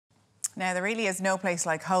Now, there really is no place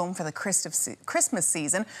like home for the Christmas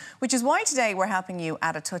season, which is why today we're helping you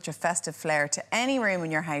add a touch of festive flair to any room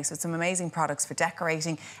in your house with some amazing products for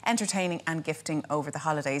decorating, entertaining and gifting over the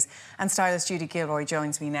holidays. And stylist Judy Gilroy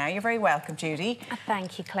joins me now. You're very welcome, Judy.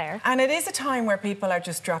 Thank you, Claire. And it is a time where people are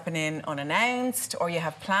just dropping in unannounced, or you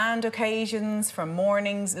have planned occasions from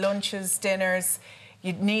mornings, lunches, dinners.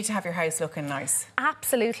 You need to have your house looking nice.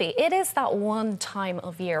 Absolutely. It is that one time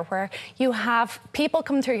of year where you have people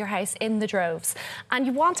come through your house in the droves and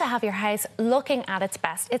you want to have your house looking at its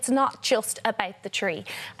best. It's not just about the tree.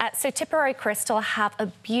 So Tipperary Crystal have a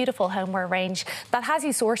beautiful homeware range that has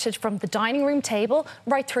you sorted from the dining room table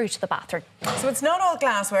right through to the bathroom. So it's not all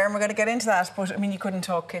glassware, and we're going to get into that, but I mean, you couldn't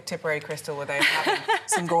talk Tipperary Crystal without having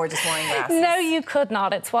some gorgeous wine glasses. No, you could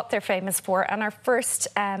not. It's what they're famous for. And our first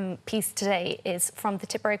piece today is from the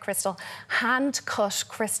Tipperary Crystal hand-cut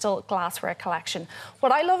crystal glassware collection.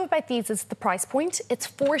 What I love about these is the price point. It's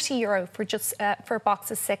 €40 for just for a box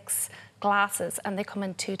of 6 glasses, and they come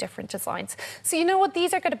in 2 different designs. So you know what,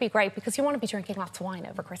 these are going to be great because you want to be drinking lots of wine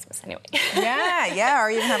over Christmas anyway. Yeah,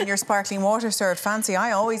 or even having your sparkling water served fancy.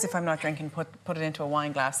 I always, if I'm not drinking, put it into a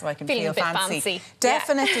wine glass so I can feel fancy.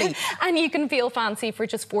 Definitely. Yeah. And you can feel fancy for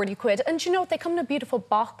just 40 quid. And you know, they come in a beautiful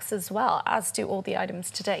box as well, as do all the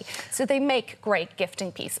items today. So they make great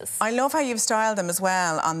gifting pieces. I love how you've styled them as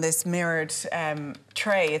well on this mirrored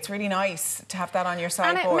tray. It's really nice to have that on your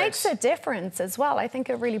sideboard. And it makes a difference as well. I think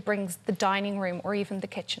it really brings the dining room or even the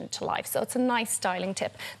kitchen to life. So it's a nice styling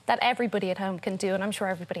tip that everybody at home can do, and I'm sure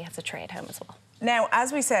everybody has a tray at home as well. Now,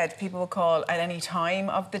 as we said, people will call at any time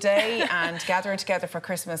of the day and gathering together for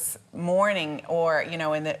Christmas morning or, you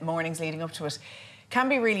know, in the mornings leading up to it can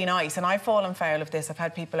be really nice. And I've fallen foul of this. I've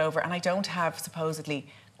had people over and I don't have supposedly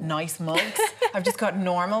nice mugs. I've just got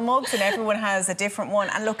normal mugs and everyone has a different one.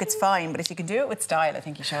 And look, it's fine, but if you can do it with style, I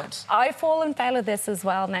think you should. I've fallen foul of this as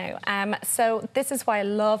well now. So this is why I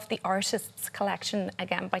love the Artists Collection,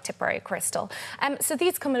 again, by Tipperary Crystal. So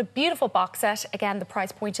these come in a beautiful box set. Again, the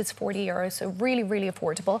price point is €40, so really, really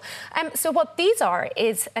affordable. So what these are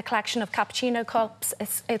is a collection of cappuccino cups,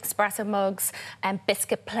 espresso mugs,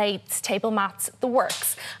 biscuit plates, table mats, the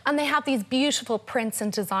works. And they have these beautiful prints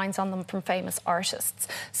and designs on them from famous artists.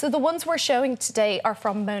 So the ones we're showing today are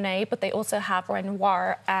from Monet, but they also have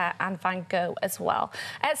Renoir and Van Gogh as well.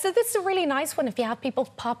 So this is a really nice one if you have people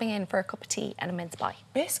popping in for a cup of tea and a mince pie.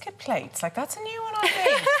 Biscuit plates, like that's a new one on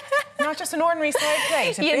me. Not just an ordinary side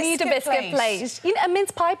plate. You need a biscuit plate. You know, a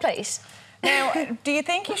mince pie plate. Now, do you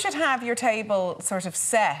think you should have your table sort of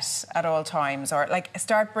set at all times, or like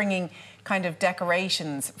start bringing kind of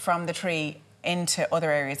decorations from the tree into other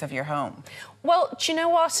areas of your home? Well, do you know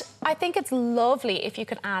what? I think it's lovely if you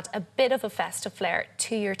can add a bit of a festive flair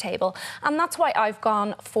to your table. And that's why I've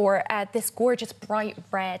gone for this gorgeous bright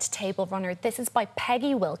red table runner. This is by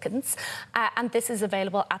Peggy Wilkins. And this is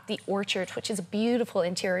available at The Orchard, which is a beautiful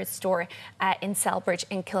interior store in Selbridge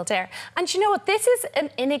in Kildare. And you know what? This is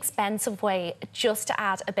an inexpensive way just to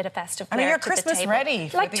add a bit of festive flair to the table. And you're Christmas ready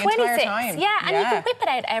for like the 26, entire time. Yeah, and you can whip it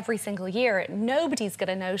out every single year. Nobody's going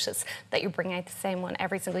to notice that you're bringing out the same one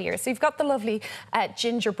every single year. So you've got the lovely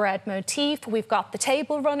gingerbread motif. We've got the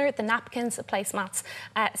table runner, the napkins, the placemats,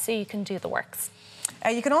 so you can do the works.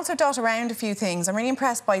 You can also dot around a few things. I'm really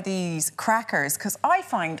impressed by these crackers because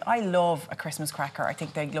I love a Christmas cracker. I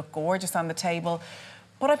think they look gorgeous on the table.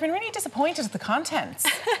 But I've been really disappointed at the contents.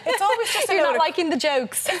 It's always just You're not liking the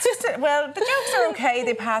jokes. It's just, well, the jokes are okay.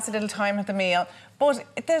 They pass a little time at the meal. But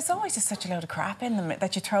there's always just such a load of crap in them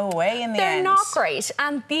that you throw away in the end. They're not great.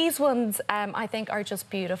 And these ones, I think, are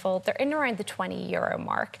just beautiful. They're in around the €20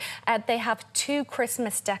 mark. They have 2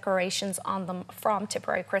 Christmas decorations on them from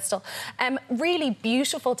Tipperary Crystal. Really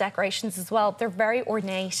beautiful decorations as well. They're very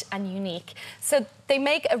ornate and unique. So they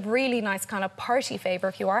make a really nice kind of party favour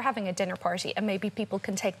if you are having a dinner party and maybe people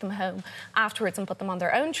can take them home afterwards and put them on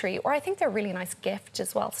their own tree. Or I think they're a really nice gift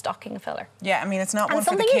as well, stocking filler. Yeah, I mean, it's not one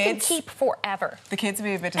for the kids. kids. Something you can keep forever. The kids will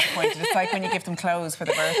be a bit disappointed. It's like when you give them clothes for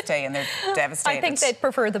their birthday and they're devastated. I think they'd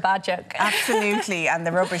prefer the bad joke. Absolutely, and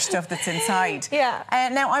the rubbish stuff that's inside. Yeah.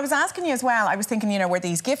 Now, I was asking you as well, I was thinking, you know, were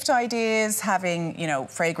these gift ideas, having, you know,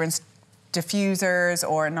 fragrance diffusers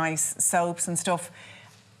or nice soaps and stuff,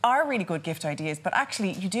 are really good gift ideas, but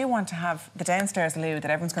actually you do want to have the downstairs loo that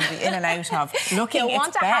everyone's going to be in and out of looking its best. You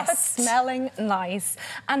want to have it smelling nice,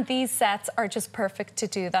 and these sets are just perfect to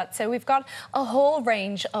do that. So we've got a whole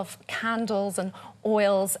range of candles and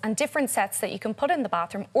oils and different sets that you can put in the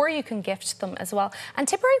bathroom, or you can gift them as well. And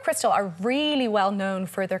Tipperary Crystal are really well known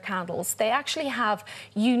for their candles. They actually have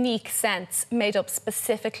unique scents made up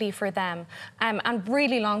specifically for them, and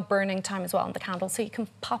really long burning time as well on the candle, so you can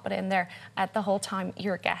pop it in there the whole time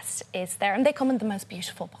your guest is there. And they come in the most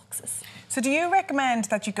beautiful boxes. So do you recommend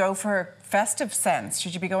that you go for festive scents?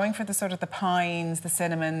 Should you be going for the sort of the pines, the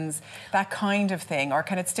cinnamons, that kind of thing? Or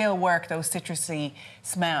can it still work, those citrusy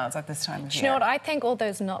smells at this time of year? Do you know what? I think all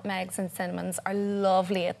those nutmegs and cinnamons are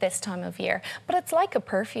lovely at this time of year. But it's like a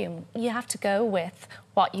perfume. You have to go with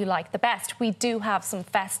what you like the best. We do have some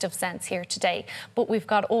festive scents here today, but we've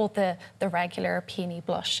got all the regular peony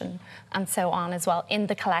blush and so on as well in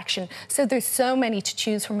the collection. So there's so many to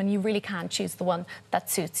choose from, and you really can choose the one that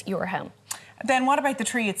suits your home. Then what about the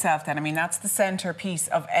tree itself then? I mean, that's the centrepiece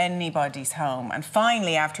of anybody's home. And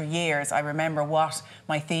finally, after years, I remember what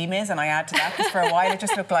my theme is, and I add to that, because for a while it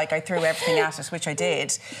just looked like I threw everything at it, which I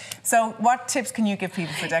did. So what tips can you give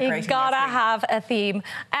people for decorating? You've got to have a theme.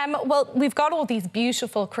 Well, we've got all these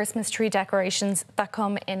beautiful Christmas tree decorations that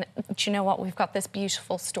come in. Do you know what? We've got this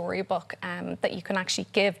beautiful storybook that you can actually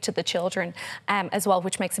give to the children as well,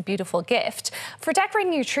 which makes a beautiful gift. For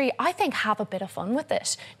decorating your tree, I think have a bit of fun with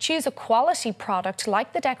it. Choose a quality product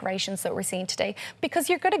like the decorations that we're seeing today, because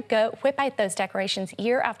you're going to whip out those decorations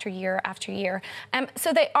year after year after year.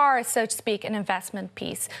 So they are, so to speak, an investment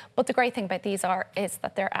piece. But the great thing about these is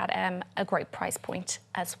that they're at a great price point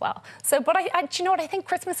as well. So, but do you know what? I think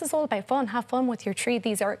Christmas is all about fun. Have fun with your tree.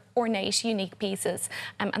 These are ornate, unique pieces,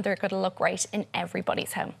 and they're going to look great in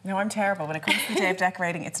everybody's home. No, I'm terrible. When it comes to the day of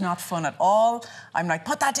decorating, it's not fun at all. I'm like,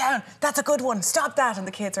 put that down. That's a good one. Stop that. And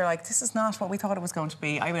the kids are like, this is not what we thought it was going to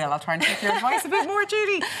be. I'll try and take your advice a bit more,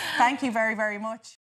 Judy. Thank you very, very much.